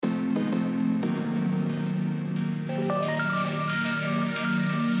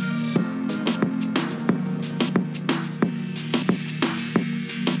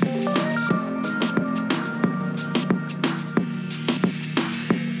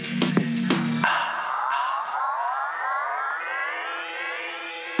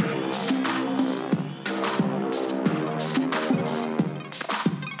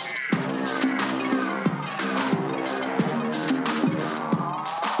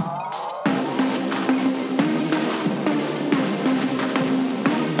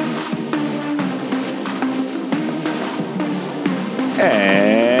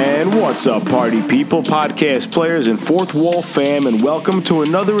What's up, party people, podcast players, and fourth wall fam, and welcome to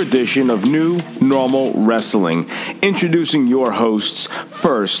another edition of New Normal Wrestling. Introducing your hosts.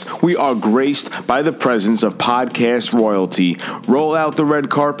 First, we are graced by the presence of podcast royalty. Roll out the red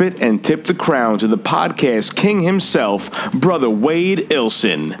carpet and tip the crown to the podcast king himself, Brother Wade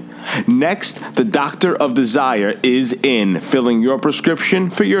Ilson. Next, the Doctor of Desire is in, filling your prescription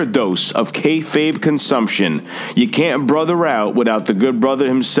for your dose of kayfabe consumption. You can't brother out without the good brother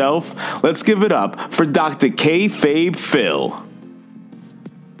himself. Let's give it up for Dr. Kayfabe Phil.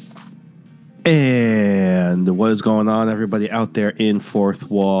 And what is going on, everybody out there in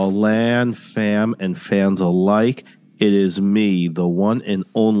Fourth Wall Land, fam and fans alike? It is me, the one and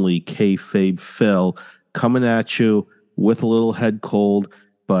only Kayfabe Phil, coming at you with a little head cold.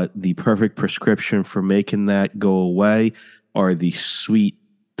 But the perfect prescription for making that go away are the sweet,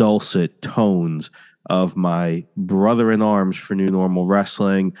 dulcet tones of my brother-in-arms for New Normal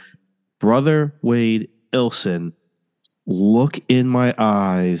Wrestling, Brother Wade Ilson. Look in my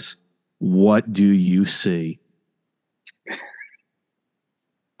eyes. What do you see?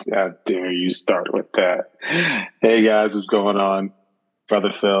 How dare you start with that? Hey, guys, what's going on?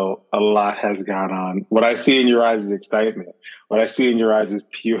 Brother Phil, a lot has gone on. What I see in your eyes is excitement. What I see in your eyes is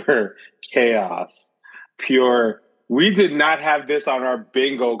pure chaos. We did not have this on our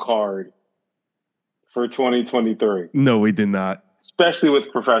bingo card for 2023. No, we did not. Especially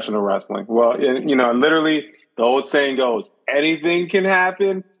with professional wrestling. Well, literally, the old saying goes, anything can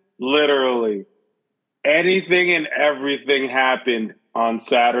happen. Literally, anything and everything happened on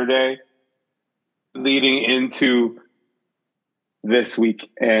Saturday leading into this week,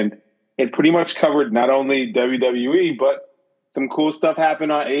 and it pretty much covered not only WWE, but some cool stuff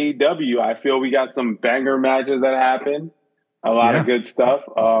happened on AEW. I feel we got some banger matches that happened, a lot of good stuff.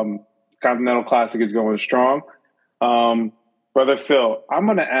 Continental Classic is going strong. Brother Phil, I'm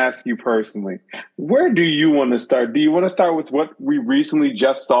going to ask you personally, where do you want to start? Do you want to start with what we recently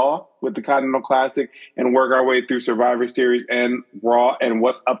just saw with the Continental Classic and work our way through Survivor Series and Raw and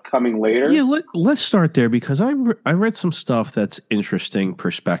what's upcoming later? Yeah, let's start there because I read some stuff that's interesting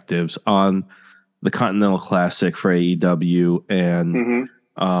perspectives on the Continental Classic for AEW and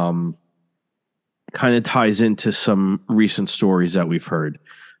kind of ties into some recent stories that we've heard.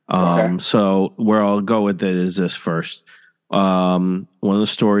 So where I'll go with it is this first. One of the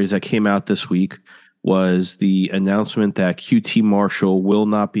stories that came out this week was the announcement that QT Marshall will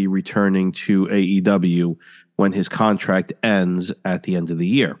not be returning to AEW when his contract ends at the end of the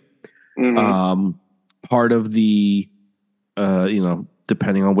year. Part of the,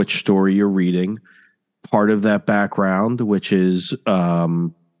 depending on which story you're reading, part of that background, which is,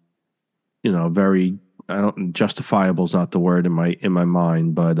 very, justifiable is not the word in my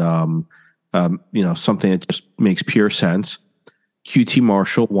mind, but, something that just makes pure sense. QT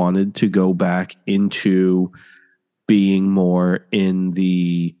Marshall wanted to go back into being more in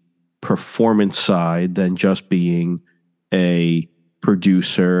the performance side than just being a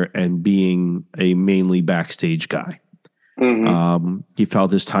producer and being a mainly backstage guy. He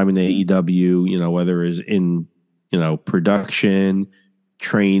felt his time in AEW, whether it's in, production,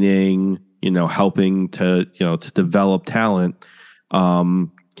 training, helping to develop talent.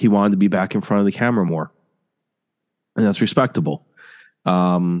 He wanted to be back in front of the camera more. And that's respectable.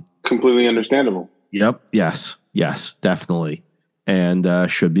 Completely understandable. Yep. Yes, definitely. And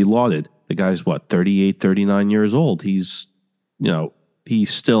should be lauded. The guy's 38, 39 years old. He's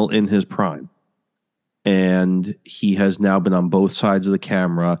still in his prime. And he has now been on both sides of the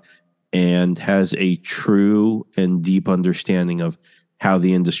camera and has a true and deep understanding of how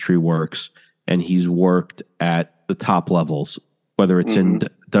the industry works. And he's worked at the top levels, whether it's in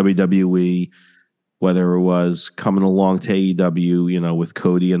WWE, whether it was coming along to AEW, with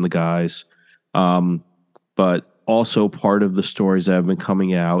Cody and the guys. But also part of the stories that have been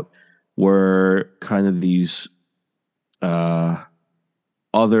coming out were kind of these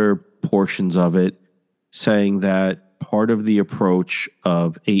other portions of it saying that part of the approach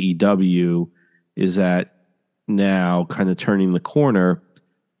of AEW is that now kind of turning the corner,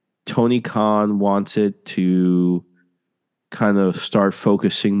 Tony Khan wanted to kind of start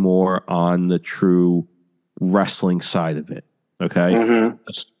focusing more on the true wrestling side of it. Okay.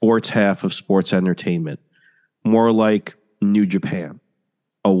 The sports half of sports entertainment, more like New Japan,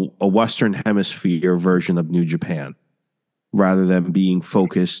 a Western Hemisphere version of New Japan, rather than being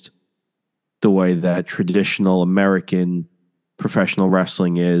focused the way that traditional American professional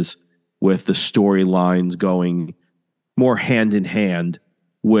wrestling is, with the storylines going more hand in hand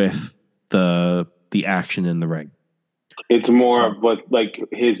with the action in the ring. It's more of what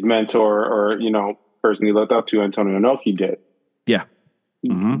his mentor or person he looked up to, Antonio Inoki, did. Yeah.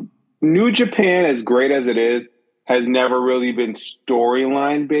 New Japan, as great as it is, has never really been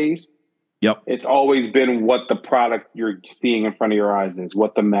storyline based. Yep. It's always been what the product you're seeing in front of your eyes is,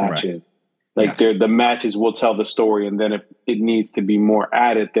 what the match Correct. is. Like Yes. the matches will tell the story, and then if it needs to be more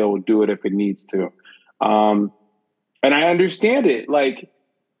added, they will do it if it needs to. And I understand it. Like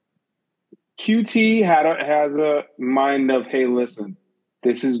QT has a mind of, hey, listen,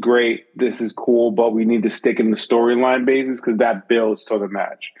 this is great, this is cool, but we need to stick in the storyline basis because that builds to the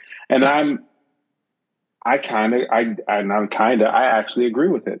match. And Yes. I actually agree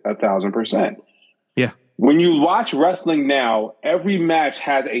with it 1,000%. Yeah. When you watch wrestling now, every match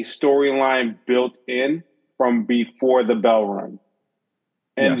has a storyline built in from before the bell rung.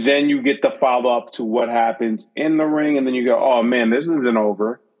 And Yes. then you get the follow up to what happens in the ring. And then you go, oh man, this isn't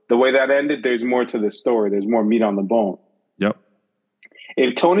over. The way that ended, there's more to the story. There's more meat on the bone. Yep.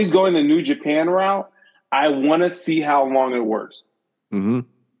 If Tony's going the New Japan route, I want to see how long it works. Mm-hmm.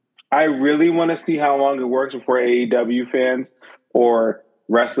 I really want to see how long it works before AEW fans or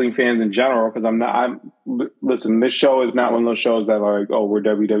wrestling fans in general, because listen, this show is not one of those shows that are like, oh, we're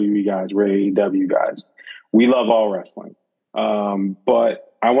WWE guys, we're AEW guys. We love all wrestling.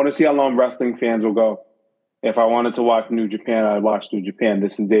 But I want to see how long wrestling fans will go. If I wanted to watch New Japan, I'd watch New Japan.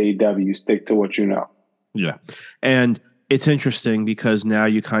 This is AEW. Stick to what you know. Yeah. And it's interesting because now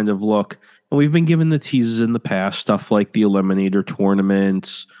you kind of look, and we've been given the teases in the past, stuff like the Eliminator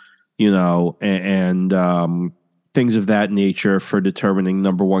tournaments, and things of that nature for determining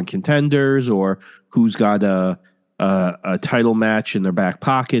number one contenders or who's got a title match in their back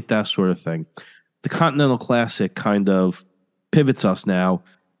pocket, that sort of thing. The Continental Classic kind of pivots us now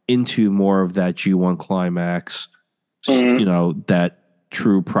into more of that G1 climax, that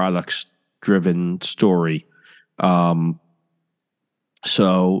true products driven story.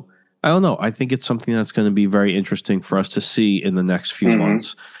 So I don't know. I think it's something that's going to be very interesting for us to see in the next few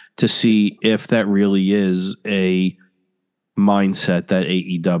months, to see if that really is a mindset that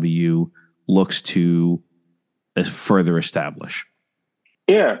AEW looks to further establish.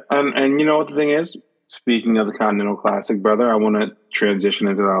 Yeah. And you know what the thing is? Speaking of the Continental Classic, brother, I want to transition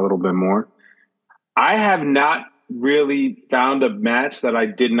into that a little bit more. I have not really found a match that I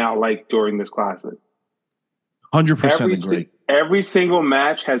did not like during this Classic. 100% agree. Every single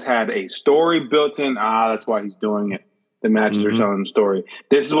match has had a story built in. That's why he's doing it. The matches are telling the story.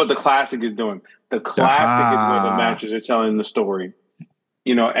 This is what the Classic is doing. The Classic is where the matches are telling the story.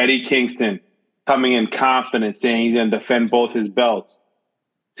 Eddie Kingston coming in confident, saying he's going to defend both his belts.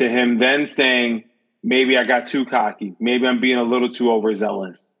 To him then saying, maybe I got too cocky. Maybe I'm being a little too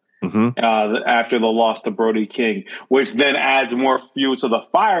overzealous. After the loss to Brody King, which then adds more fuel to the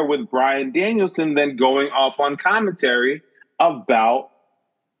fire with Bryan Danielson then going off on commentary about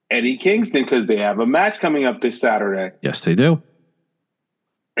Eddie Kingston because they have a match coming up this Saturday. Yes, they do.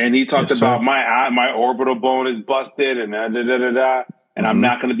 And he talked about my orbital bone is busted and and I'm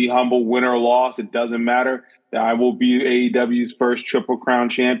not going to be humble, win or loss. It doesn't matter. I will be AEW's first Triple Crown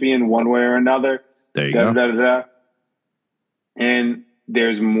champion one way or another. There you go. And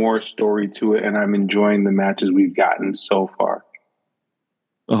there's more story to it, and I'm enjoying the matches we've gotten so far.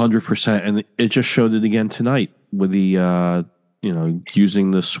 100%, and it just showed it again tonight with the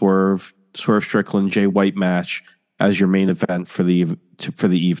using the Swerve Strickland Jay White match as your main event for the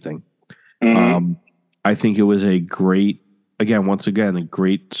evening. I think it was a great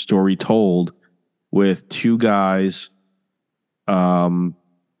story told with two guys who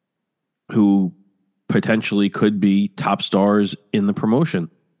potentially could be top stars in the promotion.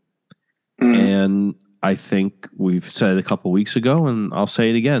 And I think we've said a couple weeks ago, and I'll say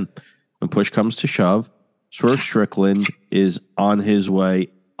it again, when push comes to shove, Swerve Strickland is on his way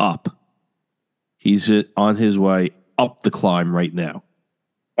up. He's on his way up the climb right now.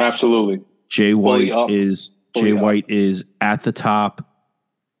 Absolutely. Jay White is at the top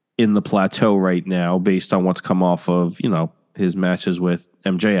in the plateau right now based on what's come off of, his matches with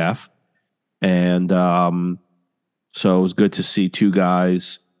MJF. And so it was good to see two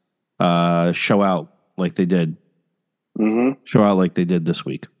guys show out like they did. Show out like they did this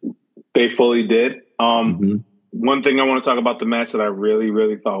week. They fully did. One thing I want to talk about the match that I really,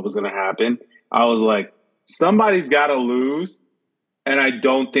 really thought was going to happen. I was like, somebody's got to lose. And I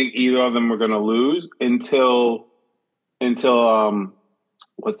don't think either of them were going to lose until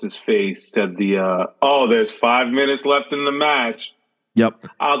what's his face said there's 5 minutes left in the match. Yep.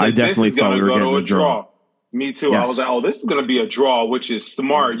 I was like, definitely thought we were getting a draw. Me too. Yes. I was like, this is going to be a draw, which is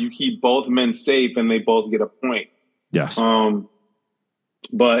smart. You keep both men safe and they both get a point. Yes.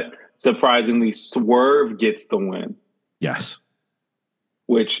 But surprisingly, Swerve gets the win. Yes.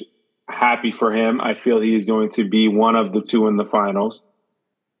 Which, happy for him. I feel he is going to be one of the two in the finals.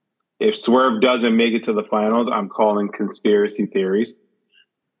 If Swerve doesn't make it to the finals, I'm calling conspiracy theories.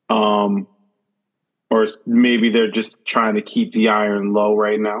 Or maybe they're just trying to keep the iron low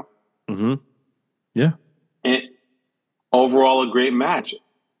right now. Mm-hmm. Yeah. And overall, a great match.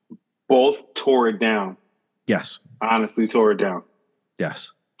 Both tore it down. Yes. Honestly, tore it down.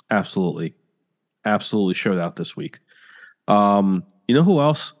 Yes. Absolutely. Absolutely showed out this week. You know who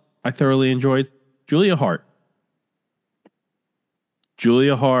else I thoroughly enjoyed? Julia Hart.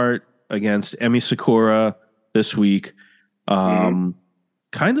 Julia Hart against Emi Sakura this week.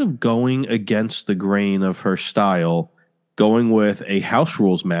 Kind of going against the grain of her style, going with a house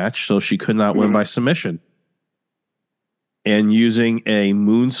rules match, so she could not win by submission. And using a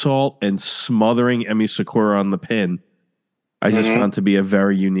moonsault and smothering Emi Sakura on the pin. I just found to be a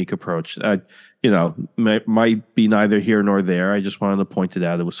very unique approach. Might be neither here nor there. I just wanted to point it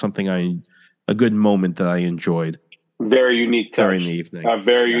out. It was something a good moment that I enjoyed. Very unique touch. During the evening. A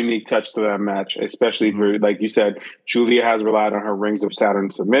very unique touch to that match, especially for, like you said, Julia has relied on her Rings of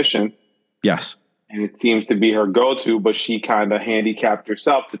Saturn submission. Yes. And it seems to be her go-to, but she kind of handicapped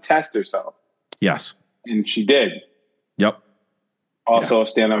herself to test herself. Yes. And she did. Yep. Also a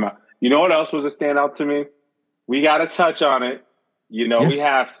standout. You know what else was a standout to me? We got to touch on it. We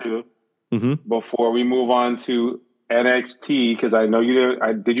have to before we move on to NXT, because I know you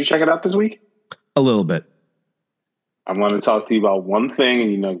did you check it out this week? A little bit. I want to talk to you about one thing,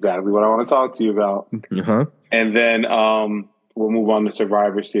 and you know exactly what I want to talk to you about. And then we'll move on to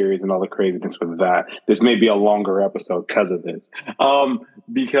Survivor Series and all the craziness with that. This may be a longer episode because of this.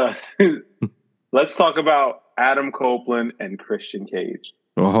 Because let's talk about Adam Copeland and Christian Cage.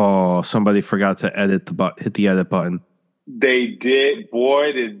 Oh, somebody forgot to hit the edit button. They did.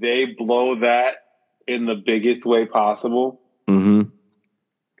 Boy, did they blow that in the biggest way possible.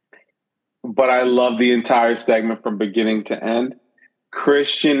 But I love the entire segment from beginning to end.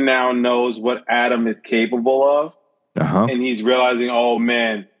 Christian now knows what Adam is capable of. And he's realizing, oh,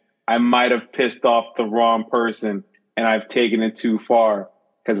 man, I might have pissed off the wrong person and I've taken it too far.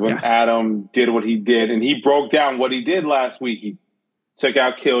 Because when Adam did what he did, and he broke down what he did last week, he took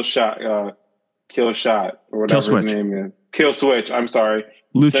out Kill Shot, or whatever his name is. Kill Switch, I'm sorry.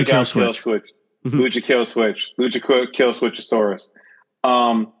 Lucha Kill Switch. Lucha Kill Switch. Lucha Kill Switchosaurus.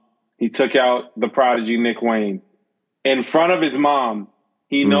 He took out the prodigy Nick Wayne. In front of his mom,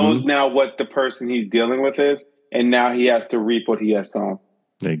 he knows now what the person he's dealing with is, and now he has to reap what he has sown.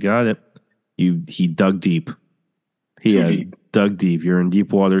 They got it. He dug deep. He has dug deep. You're in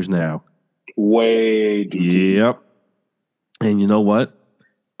deep waters now. Way deep. Yep. And you know what?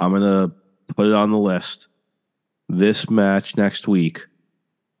 I'm going to put it on the list. This match next week,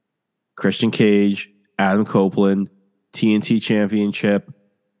 Christian Cage, Adam Copeland, TNT Championship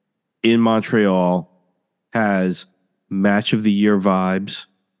in Montreal, has match of the year vibes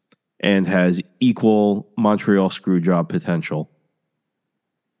and has equal Montreal screwjob potential.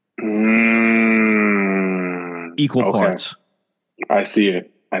 Equal parts. I see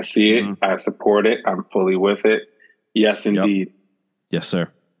it. I support it. I'm fully with it. Yes, indeed. Yep. Yes, sir.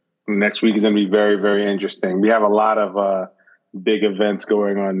 Next week is going to be very, very interesting. We have a lot of big events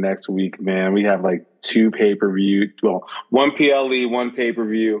going on next week, man. We have like 2 pay-per-view. Well, 1 PLE, 1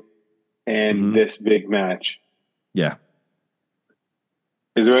 pay-per-view, and this big match. Yeah.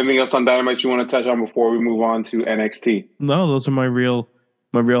 Is there anything else on Dynamite you want to touch on before we move on to NXT? No, those are my real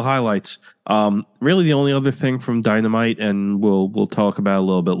highlights. Really, the only other thing from Dynamite, and we'll talk about it a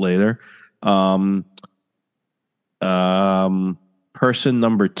little bit later. Person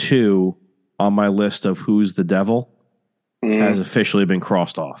number 2 on my list of who's the devil has officially been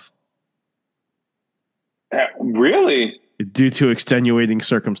crossed off. Really? Due to extenuating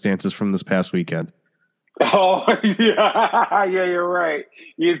circumstances from this past weekend. Oh, yeah, you're right.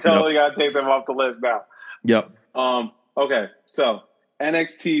 You totally got to take them off the list now. Yep. Okay, so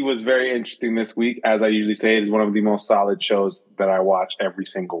NXT was very interesting this week. As I usually say, it is one of the most solid shows that I watch every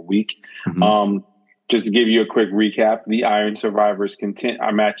single week. Just to give you a quick recap, the Iron Survivors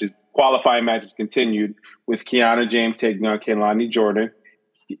qualifying matches continued with Kiana James taking on Kaylani Jordan.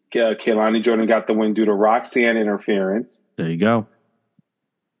 Kaylani Jordan got the win due to Roxanne interference. There you go.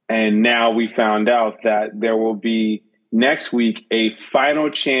 And now we found out that there will be next week a final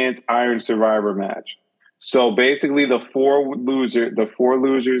chance Iron Survivor match. So basically the four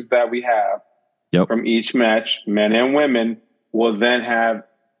losers that we have from each match, men and women, will then have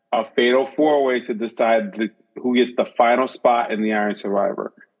a fatal 4-way to decide who gets the final spot in the Iron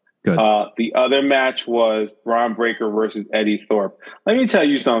Survivor. Good. The other match was Braun Breaker versus Eddie Thorpe. Let me tell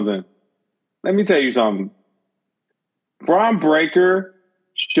you something. Braun Breaker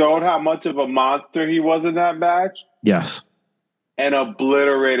showed how much of a monster he was in that match. Yes. and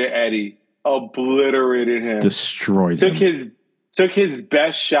obliterated Eddie. Obliterated him. Destroyed him. Took his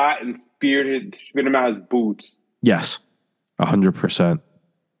best shot and speared him out his boots. Yes, 100%.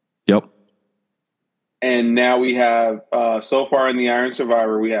 Yep. And now we have, so far in the Iron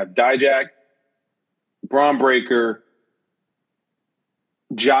Survivor, we have Dijak, Braun Breaker,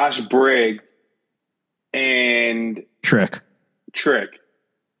 Josh Briggs, and Trick.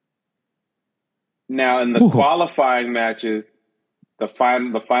 Now in the qualifying matches, the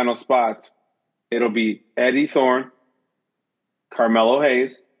final spots, it'll be Eddie Thorne, Carmelo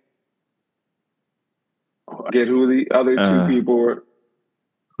Hayes. I forget who the other two people were.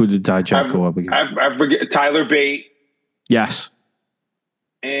 Who did Dijak go up against? I forget. Tyler Bate. Yes.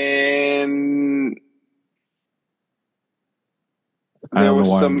 And I don't know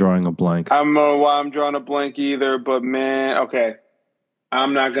why I'm drawing a blank. I don't know why I'm drawing a blank either, but man, okay.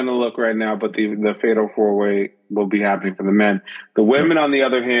 I'm not going to look right now, but the Fatal 4-Way will be happening for the men. The women, on the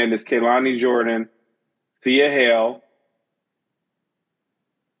other hand, is Kehlani Jordan, Thea Hale,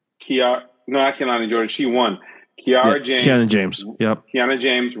 not Kehlani Jordan, she won. Kiana James. Yep. Kiana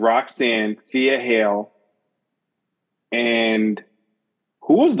James, Roxanne, Thea Hale, and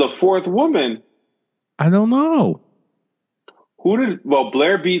who was the fourth woman? I don't know.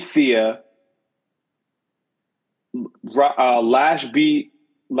 Blair beat Thea. Lash beat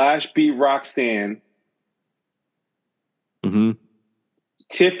Roxanne. Mm-hmm.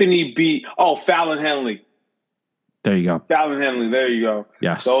 Tiffany beat Fallon Henley. There you go. Fallon Henley, there you go.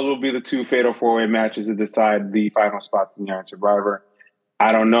 Yes. Those will be the two Fatal 4-Way matches to decide the final spots in the Iron Survivor.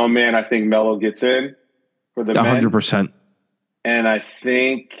 I don't know, man. I think Melo gets in for the 100%. men. And I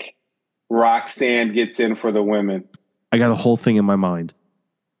think Roxanne gets in for the women. I got a whole thing in my mind.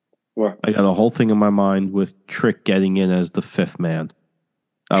 What? I got a whole thing in my mind with Trick getting in as the fifth man.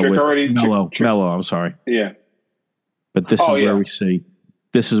 Mello, I'm sorry. Yeah. But this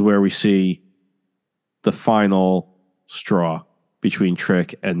is where we see the final straw between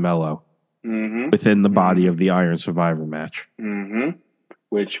Trick and Mello within the body of the Iron Survivor match. Mm-hmm.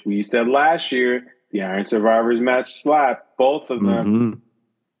 Which we said last year, the Iron Survivors match slapped. Both of them. Mm-hmm.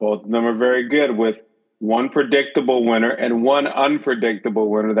 Both of them are very good, with one predictable winner and one unpredictable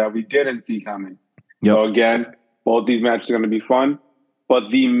winner that we didn't see coming. Yep. So again, both these matches are going to be fun. But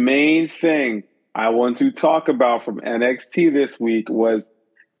the main thing I want to talk about from NXT this week was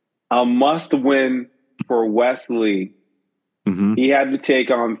a must-win for Wesley. Mm-hmm. He had to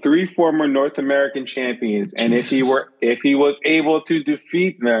take on 3 former North American champions, and if he was able to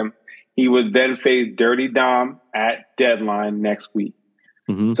defeat them, he would then face Dirty Dom at Deadline next week.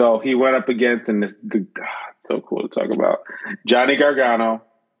 Mm-hmm. So he went up against, and it's so cool to talk about, Johnny Gargano,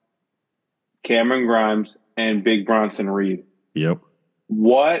 Cameron Grimes, and Big Bronson Reed. Yep.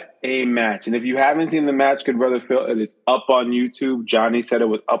 What a match. And if you haven't seen the match, good brother Phil, it is up on YouTube. Johnny said it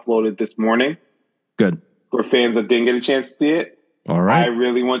was uploaded this morning. Good. For fans that didn't get a chance to see it. All right. I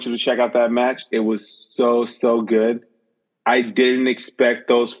really want you to check out that match. It was so good. I didn't expect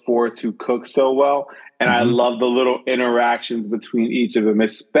those 4 to cook so well. And I love the little interactions between each of them,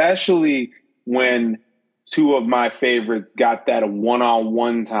 especially when 2 of my favorites got that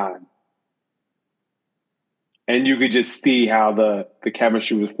one-on-one time. And you could just see how the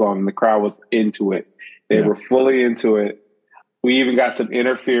chemistry was flowing. The crowd was into it. They were fully into it. We even got some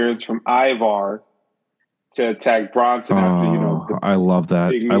interference from Ivar to attack Bronson after, I love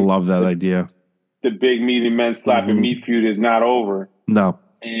that. I love that idea. The big meaty men slapping meat feud is not over. No.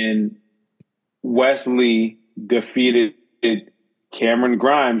 And Wesley defeated Cameron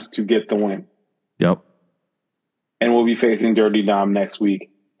Grimes to get the win. Yep. And we'll be facing Dirty Dom next week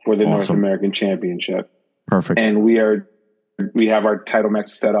for the North American Championship. Perfect. And we have our title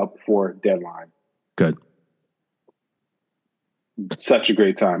match set up for Deadline. Good. Such a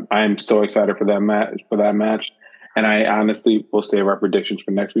great time. I am so excited for that match. And I honestly will save our predictions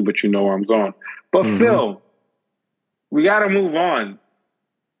for next week, but you know where I'm going. But Phil, we got to move on.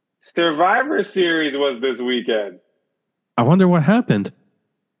 Survivor Series was this weekend. I wonder what happened.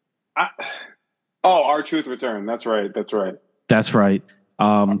 R-Truth returned. That's right. That's right.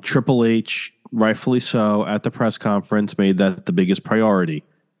 Triple H, rightfully so, at the press conference, made that the biggest priority.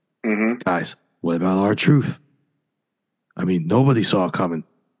 Mm-hmm. Guys, what about R-Truth? I mean, nobody saw it coming.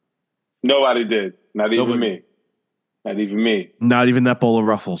 Nobody did. Not even me. Not even that bowl of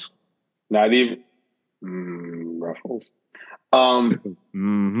Ruffles. Not even Ruffles.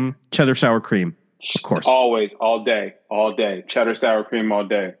 Cheddar sour cream, of course. Always, all day. Cheddar sour cream all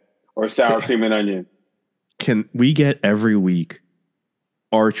day, or sour cream and onion. Can we get every week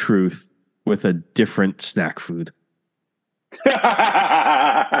R-Truth with a different snack food?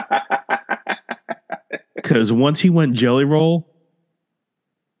 Because once he went Jelly Roll,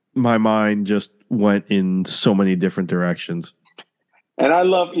 my mind just went in so many different directions. And I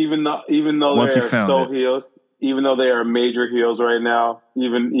love even though Once they he are found so it. heels, even though they are major heels right now,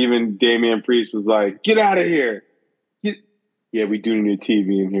 even Damian Priest was like, "Get out of here." Yeah, we do need a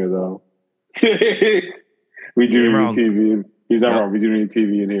TV in here though. We You ain't do need wrong. TV. He's not Yep. wrong. We do need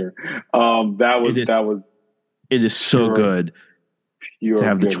TV in here. That was It is so pure, good to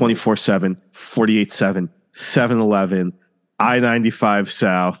have the goodness. 24/7, 48/7, 7-Eleven, I-95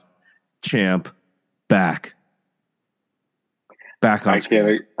 South champ back on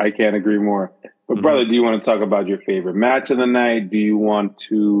screen. I can't agree more. But brother, do you want to talk about your favorite match of the night? Do you want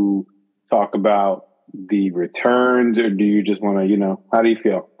to talk about the returns, or do you just want to, how do you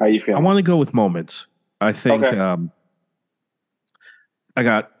feel? How you feel? I want to go with moments. I think Okay. I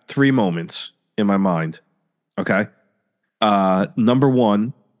got 3 moments in my mind. Okay. Number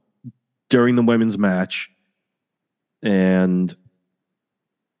 1, during the women's match, and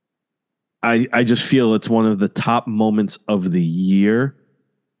I just feel it's one of the top moments of the year.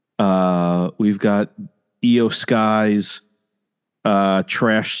 We've got Io Sky's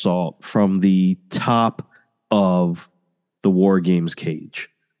trash salt from the top of the War Games cage.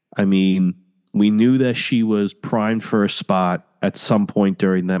 I mean, we knew that she was primed for a spot at some point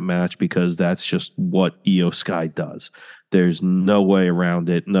during that match because that's just what Io Sky does. There's no way around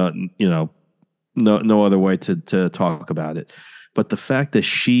it. No other way to talk about it. But the fact that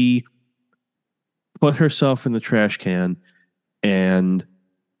she put herself in the trash can and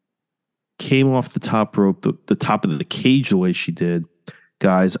came off the top rope, the top of the cage the way she did,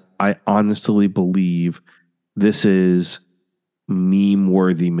 guys, I honestly believe this is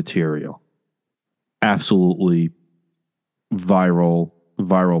meme-worthy material. Absolutely viral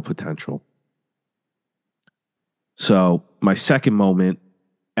potential. So my second moment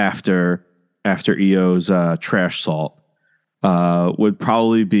after Io's trash salt would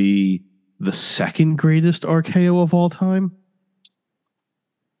probably be the second greatest RKO of all time.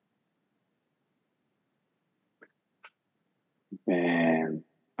 Man.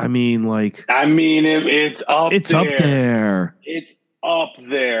 I mean, it's up it's there. up there. It's up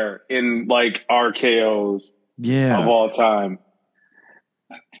there in like RKOs of all time.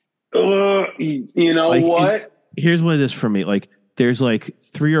 You know what? Here's what it is for me. Like, there's like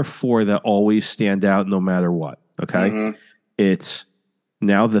 3 or 4 that always stand out no matter what. Okay. Mm-hmm. It's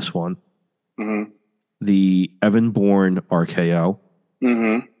now this one, Mm-hmm. the Evan Bourne RKO,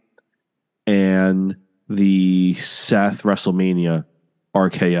 and the Seth WrestleMania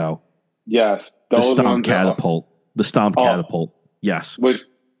RKO. Yes. The stomp catapult. The stomp catapult. Yes. Which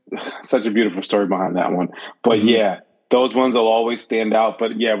such a beautiful story behind that one. But yeah, those ones will always stand out.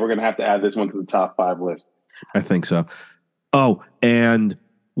 But yeah, we're gonna have to add this one to the top 5 list. I think so. Oh, and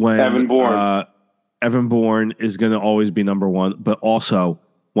when Evan Bourne is going to always be number 1, but also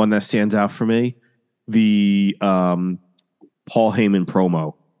one that stands out for me, the Paul Heyman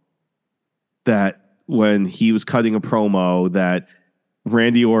promo. That when he was cutting a promo that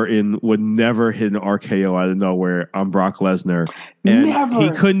Randy Orton would never hit an RKO out of nowhere on Brock Lesnar. And he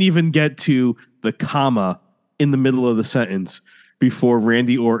couldn't even get to the comma in the middle of the sentence before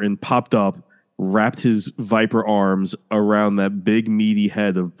Randy Orton popped up, wrapped his Viper arms around that big meaty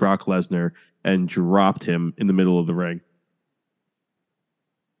head of Brock Lesnar and dropped him in the middle of the ring.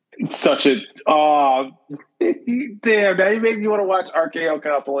 Such a damn! Now you make me want to watch RKO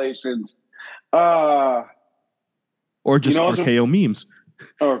compilations. Or just RKO memes.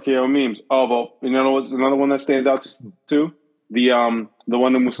 RKO memes. Oh, well, you know what's another one that stands out too? The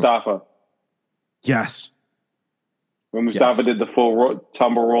one in Mustafa. Yes. When Mustafa did the full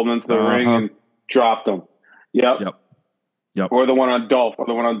tumble roll into the ring and dropped him. Yep. Or the one on Dolph.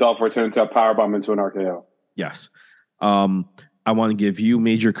 Where it turned into a powerbomb into an RKO. Yes. I want to give you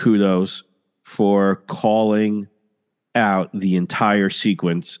major kudos for calling out the entire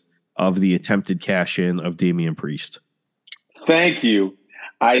sequence of the attempted cash-in of Damian Priest. Thank you.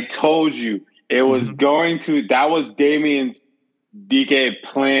 I told you it was that was Damian's DK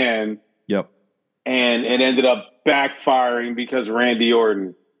plan. Yep. And it ended up backfiring because Randy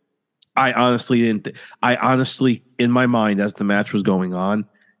Orton. I honestly, in my mind, as the match was going on,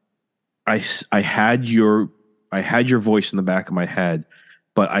 I had your voice in the back of my head,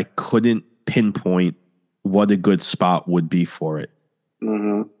 but I couldn't pinpoint what a good spot would be for it.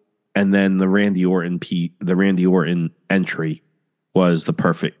 Mm-hmm. And then the Randy Orton entry was a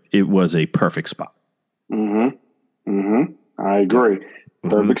perfect spot. Mm-hmm. Mm-hmm. I agree.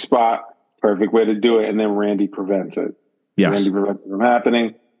 Perfect spot, perfect way to do it, and then Randy prevents it. Yes. Randy prevents it from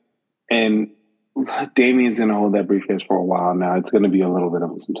happening. And Damian's going to hold that briefcase for a while now. It's going to be a little bit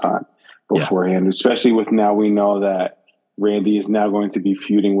of some time beforehand, especially with now we know that Randy is now going to be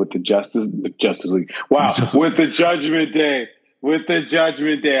feuding with the Justice League. Wow, with the Judgment Day. With the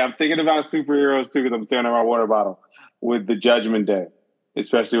Judgment Day. I'm thinking about superheroes too because I'm staring at my water bottle. With the Judgment Day,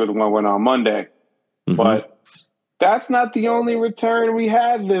 especially with the one went on Monday. Mm-hmm. But that's not the only return we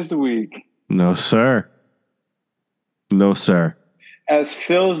had this week. No, sir. No, sir. As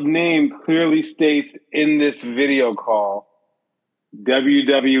Phil's name clearly states in this video call,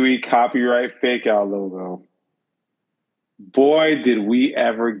 WWE copyright fake out logo. Boy, did we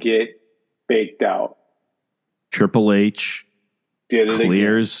ever get faked out. Triple H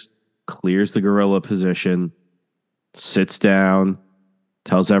clears the gorilla position, sits down,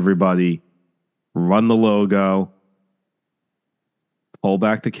 tells everybody, run the logo, pull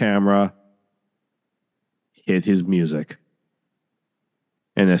back the camera, hit his music.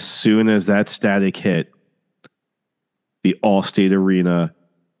 And as soon as that static hit, the Allstate Arena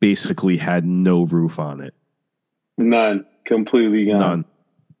basically had no roof on it. None. Completely gone. None.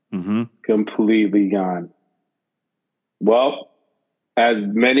 Mm-hmm. Completely gone. Well, as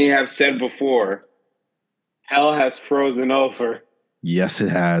many have said before, hell has frozen over. Yes, it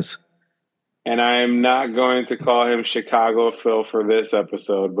has. And I am not going to call him Chicago Phil for this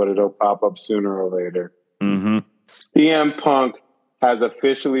episode, but it'll pop up sooner or later. Mm-hmm. CM Punk has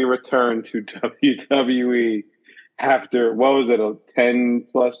officially returned to WWE after, what was it, 10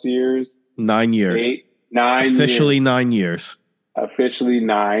 plus years? 9 years. 9 Officially years. 9 years. Officially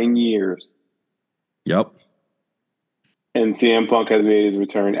 9 years. Yep. And CM Punk has made his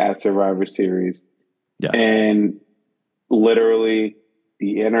return at Survivor Series. Yes. And literally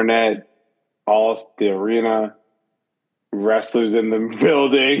the internet, all the arena, wrestlers in the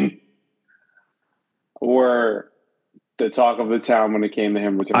building were the talk of the town when it came to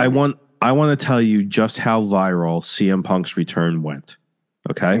him returning. I want to tell you just how viral CM Punk's return went.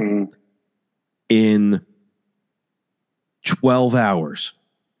 Okay? Mm-hmm. In 12 hours.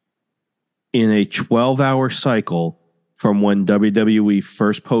 In a 12-hour cycle from when WWE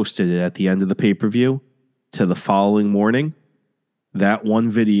first posted it at the end of the pay-per-view to the following morning, that one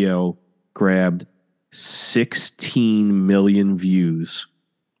video grabbed 16 million views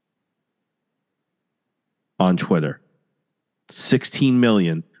on Twitter. 16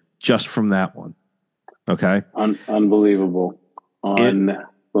 million just from that one. Okay? Unbelievable.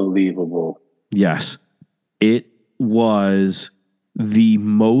 Unbelievable. Yes. It was the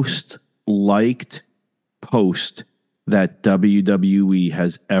most liked post that WWE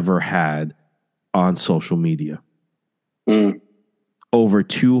has ever had on social media. Mm. Over a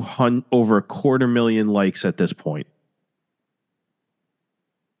 250,000 likes at this point.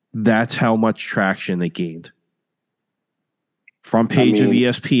 That's how much traction it gained. Front page of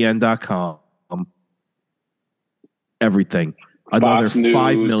ESPN.com. Everything. Another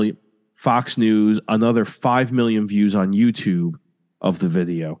 5 million. Fox News, another 5 million views on YouTube of the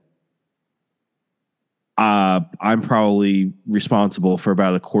video. I'm probably responsible for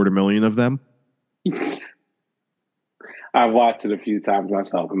about 250,000 of them. I've watched it a few times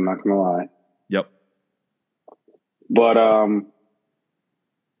myself. I'm not going to lie. Yep. But,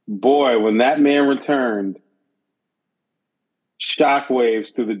 boy, when that man returned,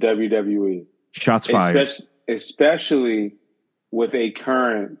 shockwaves through the WWE. Shots fired. Especially with a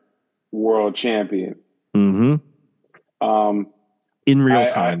current world champion. Mm-hmm. In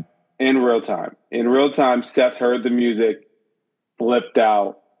real time. In real time, Seth heard the music, flipped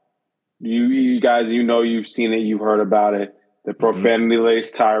out. You guys, you've seen it, you've heard about it. The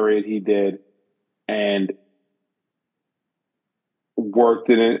profanity-laced tirade he did, and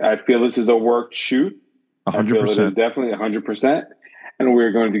worked in it. I feel this is a worked shoot. 100%. I feel it is definitely 100%. And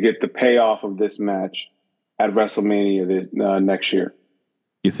we're going to get the payoff of this match at WrestleMania next year.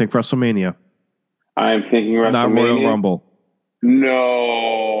 You think WrestleMania? I am thinking WrestleMania. Not Royal Rumble.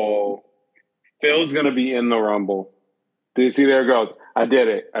 No. Phil's going to be in the Rumble. Do you see? There it goes. I did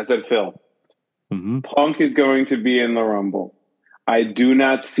it. I said Phil. Mm-hmm. Punk is going to be in the Rumble. I do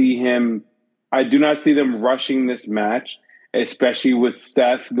not see them rushing this match, especially with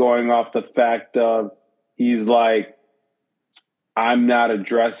Seth going off the fact of he's like, I'm not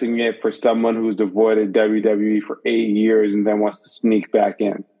addressing it for someone who's avoided WWE for 8 years and then wants to sneak back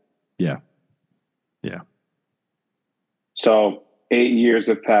in. Yeah. Yeah. So 8 years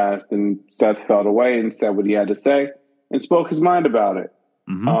have passed and Seth fell away and said what he had to say and spoke his mind about it.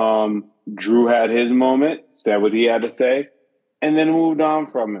 Mm-hmm. Drew had his moment, said what he had to say, and then moved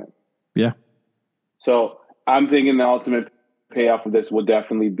on from it. Yeah. So I'm thinking the ultimate payoff of this will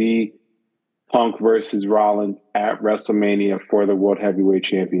definitely be Punk versus Rollins at WrestleMania for the World Heavyweight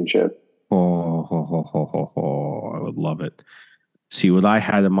Championship. I would love it. See, what I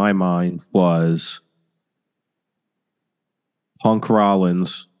had in my mind was Punk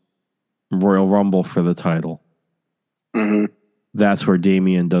Rollins, Royal Rumble for the title. Mm-hmm. That's where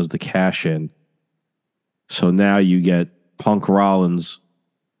Damian does the cash in. So now you get Punk Rollins,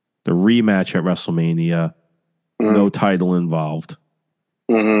 the rematch at WrestleMania, no title involved.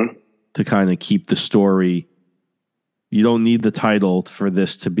 Mm-hmm. To kind of keep the story. You don't need the title for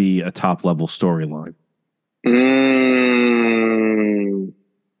this to be a top level storyline. You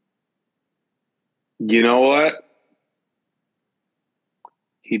know what?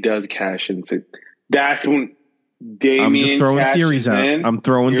 He does cash in. That's when Damian I'm just throwing theories out. I'm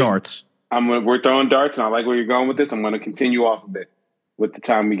throwing darts. We're throwing darts, and I like where you're going with this. I'm going to continue off of it with the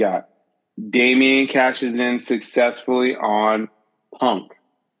time we got. Damian cashes in successfully on Punk,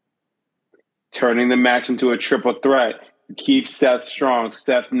 turning the match into a triple threat. Keep Seth strong.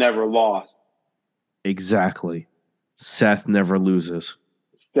 Seth never lost. Exactly. Seth never loses.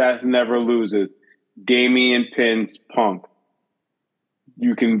 Seth never loses. Damian pins Punk.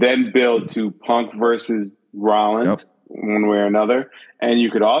 You can then build to Punk versus Rollins, one way or another. And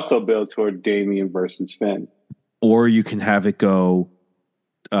you could also build toward Damian versus Finn. Or you can have it go,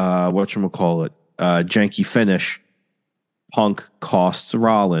 janky finish. Punk costs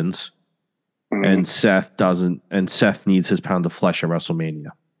Rollins, and Seth doesn't, and Seth needs his pound of flesh at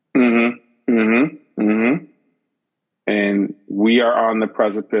WrestleMania. And we are on the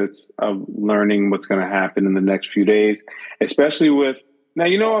precipice of learning what's going to happen in the next few days, especially with, now,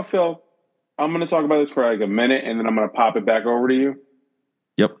 you know what, Phil? I'm going to talk about this for like a minute, and then I'm going to pop it back over to you.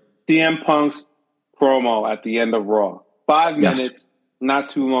 Yep. CM Punk's promo at the end of Raw. 5 minutes, not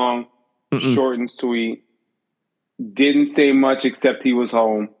too long, short and sweet. Didn't say much except he was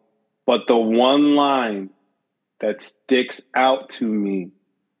home. But the one line that sticks out to me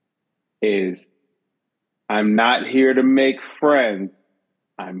is, I'm not here to make friends.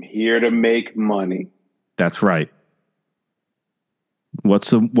 I'm here to make money. That's right. What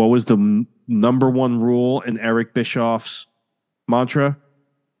was the number one rule in Eric Bischoff's mantra?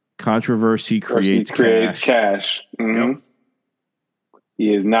 Controversy creates cash. Mm-hmm. Yep.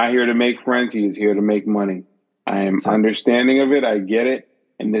 He is not here to make friends. He is here to make money. I am understanding of it. I get it.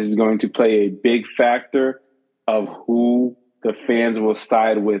 And this is going to play a big factor of who the fans will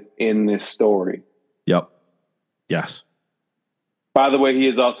side with in this story. Yep. Yes. By the way, he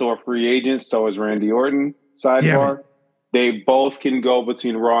is also a free agent. So is Randy Orton. Sidebar. They both can go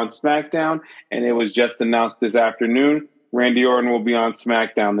between Raw and SmackDown. And it was just announced this afternoon. Randy Orton will be on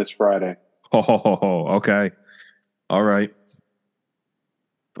SmackDown this Friday. Okay. All right.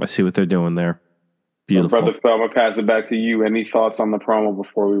 I see what they're doing there. Beautiful. So, Brother Phil, I'm going to pass it back to you. Any thoughts on the promo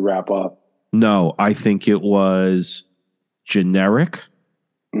before we wrap up? No, I think it was generic,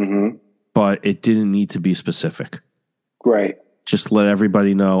 but it didn't need to be specific. Great. Just let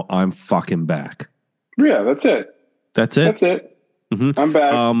everybody know I'm fucking back. Yeah, that's it. That's it? That's it. I'm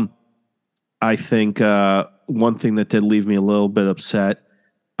back. I think one thing that did leave me a little bit upset,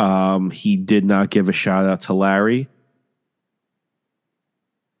 he did not give a shout out to Larry.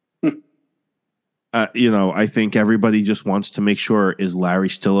 I think everybody just wants to make sure, is Larry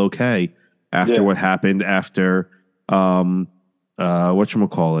still okay after what happened after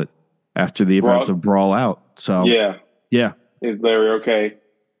whatchamacallit, after the events of Brawl Out. So yeah. Is Larry okay?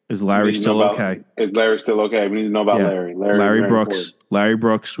 Is Larry still okay? Is Larry still okay? We need to know about Larry. Larry Brooks. Important. Larry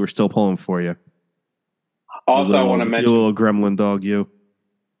Brooks, we're still pulling for you. Also, I want to mention, you little gremlin dog, you.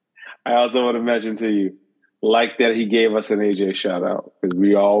 I also want to mention to you, like that he gave us an AJ shout out, because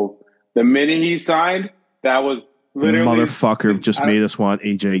the minute he signed, that was literally motherfucker just made us want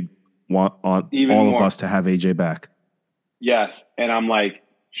AJ, all of us to have AJ back. Yes, and I'm like,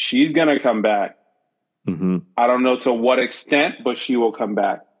 she's gonna come back. I don't know to what extent, but she will come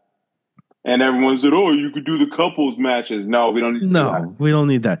back. And everyone said, "Oh, you could do the couples matches." No, we don't need. We don't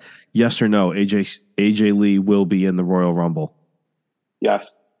need that. Yes or no? AJ Lee will be in the Royal Rumble.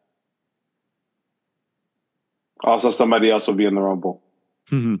 Yes. Also, somebody else will be in the Rumble.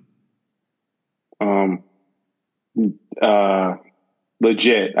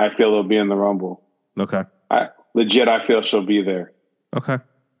 Legit, I feel it'll be in the Rumble. Okay. I feel she'll be there. Okay.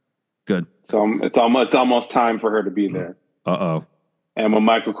 Good. So it's almost time for her to be there. And when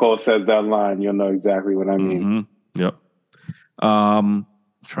Michael Cole says that line, you'll know exactly what I mean. Yep. Trying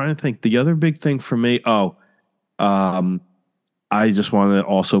to think. The other big thing for me. I just want to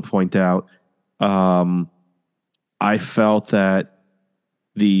also point out. I felt that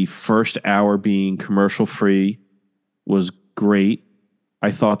the first hour being commercial free was great.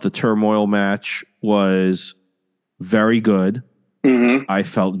 I thought the turmoil match was very good. I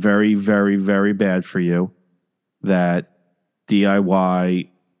felt very, very, very bad for you that DIY,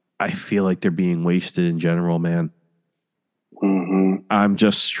 I feel like they're being wasted in general, man. Mm-hmm. I'm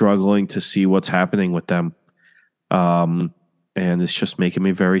just struggling to see what's happening with them. And it's just making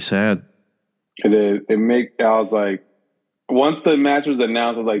me very sad. It is. I was like, once the match was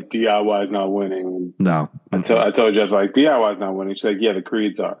announced, I was like, DIY is not winning. No. I told Jess, like, DIY is not winning. She's like, yeah, the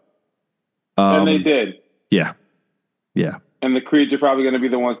Creeds are. And they did. Yeah. Yeah. And the Creeds are probably going to be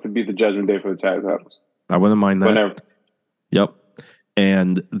the ones to beat the Judgment Day for the tag titles. I wouldn't mind that. Whenever. Yep.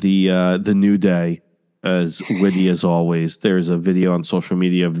 And the New Day, as witty as always, there's a video on social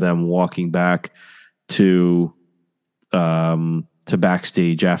media of them walking back to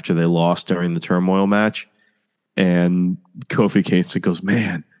backstage after they lost during the turmoil match. And Kofi Kingston goes,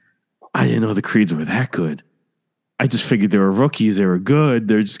 man, I didn't know the Creeds were that good. I just figured they were rookies. They were good.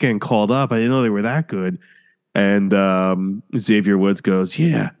 They're just getting called up. I didn't know they were that good. And Xavier Woods goes,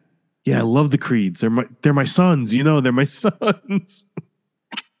 yeah, I love the Creeds. They're my sons. You know, they're my sons.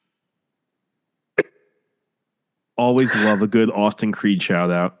 Always love a good Austin Creed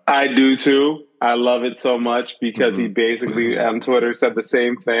shout out. I do too. I love it so much because he basically on Twitter said the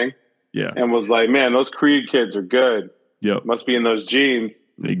same thing. Yeah. And was like, man, those Creed kids are good. Yep. Must be in those genes.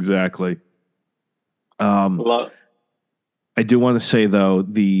 Exactly. I do want to say though,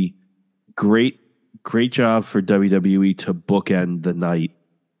 the great job for WWE to bookend the night,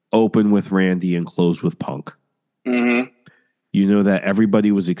 open with Randy and close with Punk. Mm-hmm. You know that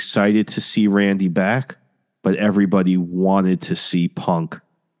everybody was excited to see Randy back, but everybody wanted to see Punk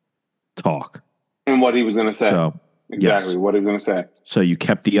talk. And what he was going to say. So, exactly yes. what he was going to say. So you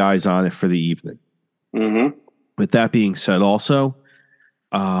kept the eyes on it for the evening. Mm-hmm. With that being said, also,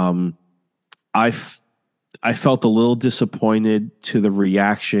 I felt a little disappointed to the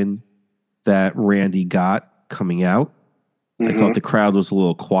reaction that Randy got coming out. I thought the crowd was a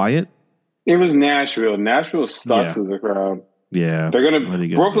little quiet. It was Nashville. Nashville sucks as a crowd. Yeah. They're going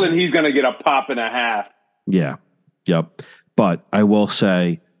to Brooklyn, he's going to get a pop and a half. Yeah. Yep. But I will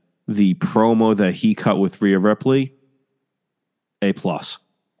say the promo that he cut with Rhea Ripley, A+.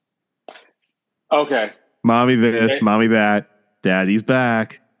 Okay. Mommy this, mommy that. Daddy's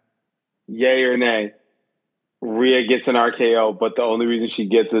back. Yay or nay? Rhea gets an RKO, but the only reason she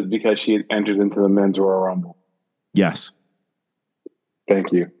gets is because she had entered into the Men's Royal Rumble. Yes.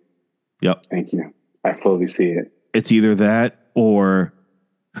 Thank you. Yep. Thank you. I fully see it. It's either that or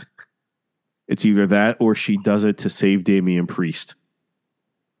she does it to save Damian Priest.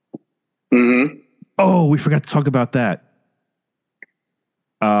 Mm-hmm. Oh, we forgot to talk about that.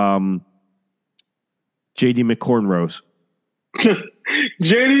 JD McCornrose.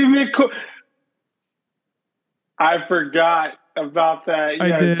 JD McCorn. I forgot about that.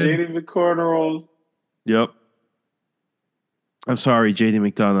 Yeah, JD McCornrose. Yep. I'm sorry, JD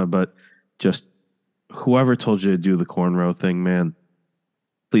McDonough, but just whoever told you to do the cornrow thing, man,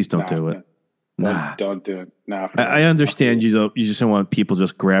 please don't do it. Don't do it. Nah, I understand you just don't want people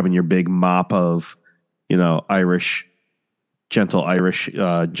just grabbing your big mop of, Irish,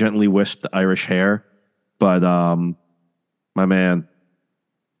 gently wisped Irish hair. But my man,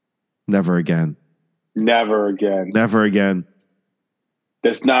 never again. Never again. Never again.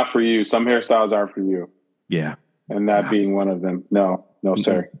 That's not for you. Some hairstyles are for you. Yeah. And that being one of them. No,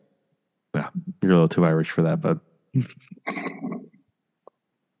 sir. Yeah. You're a little too Irish for that, bud.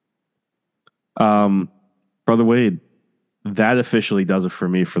 Brother Wade, that officially does it for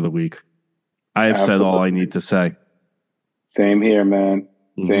me for the week. I have said all I need to say. Same here, man.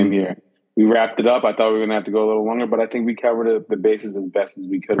 Same here. We wrapped it up. I thought we were going to have to go a little longer, but I think we covered the bases as best as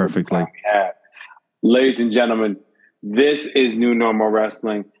we could. Perfectly. With the time we had. Ladies and gentlemen, this is New Normal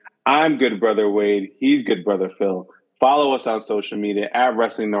Wrestling. I'm Good Brother Wade. He's Good Brother Phil. Follow us on social media at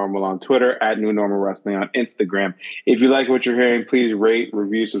Wrestling Normal on Twitter, at New Normal Wrestling on Instagram. If you like what you're hearing, please rate,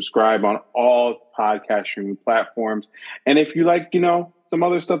 review, subscribe on all podcast streaming platforms. And if you like, some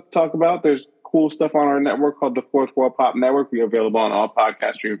other stuff to talk about, there's cool stuff on our network called the Fourth Wall Pop Network. We're available on all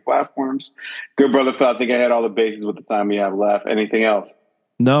podcast streaming platforms. Good Brother Phil, I think I had all the bases with the time we have left. Anything else?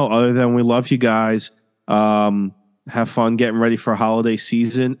 No, other than we love you guys. Have fun getting ready for holiday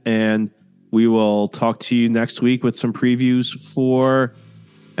season, and we will talk to you next week with some previews for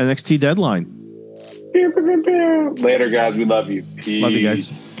NXT Deadline. Later, guys. We love you. Peace. Love you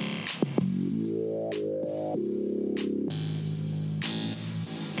guys.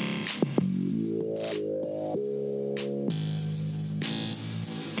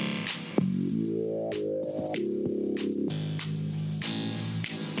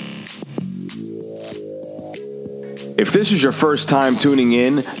 If this is your first time tuning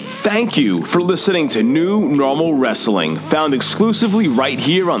in, Thank you for listening to New Normal Wrestling, found exclusively right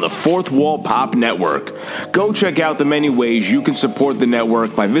here on the Fourth Wall Pop Network. Go check out the many ways you can support the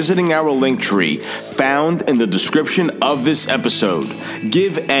network by visiting our link tree, found in the description of this episode.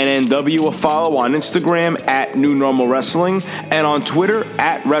 Give NNW a follow on Instagram at New Normal Wrestling and on Twitter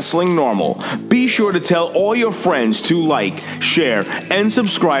at Wrestling Normal. Be sure to tell all your friends to like, share, and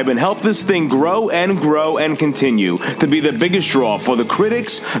subscribe and help this thing grow and continue to be the biggest draw for the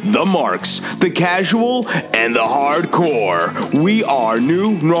critics, the marks, the casual, and the hardcore. We are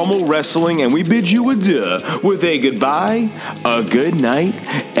New Normal Wrestling, and we bid you adieu with a goodbye, a good night,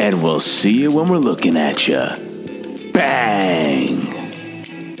 and we'll see you when we're looking at you. Bang!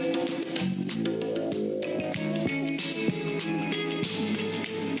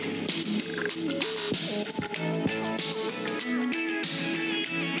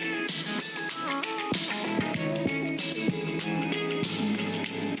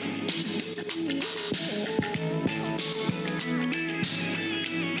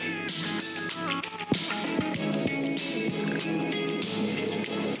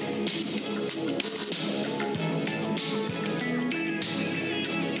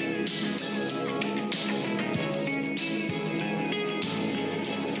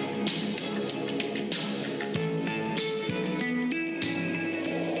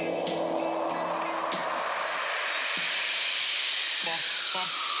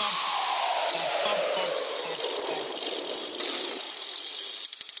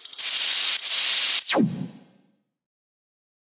 You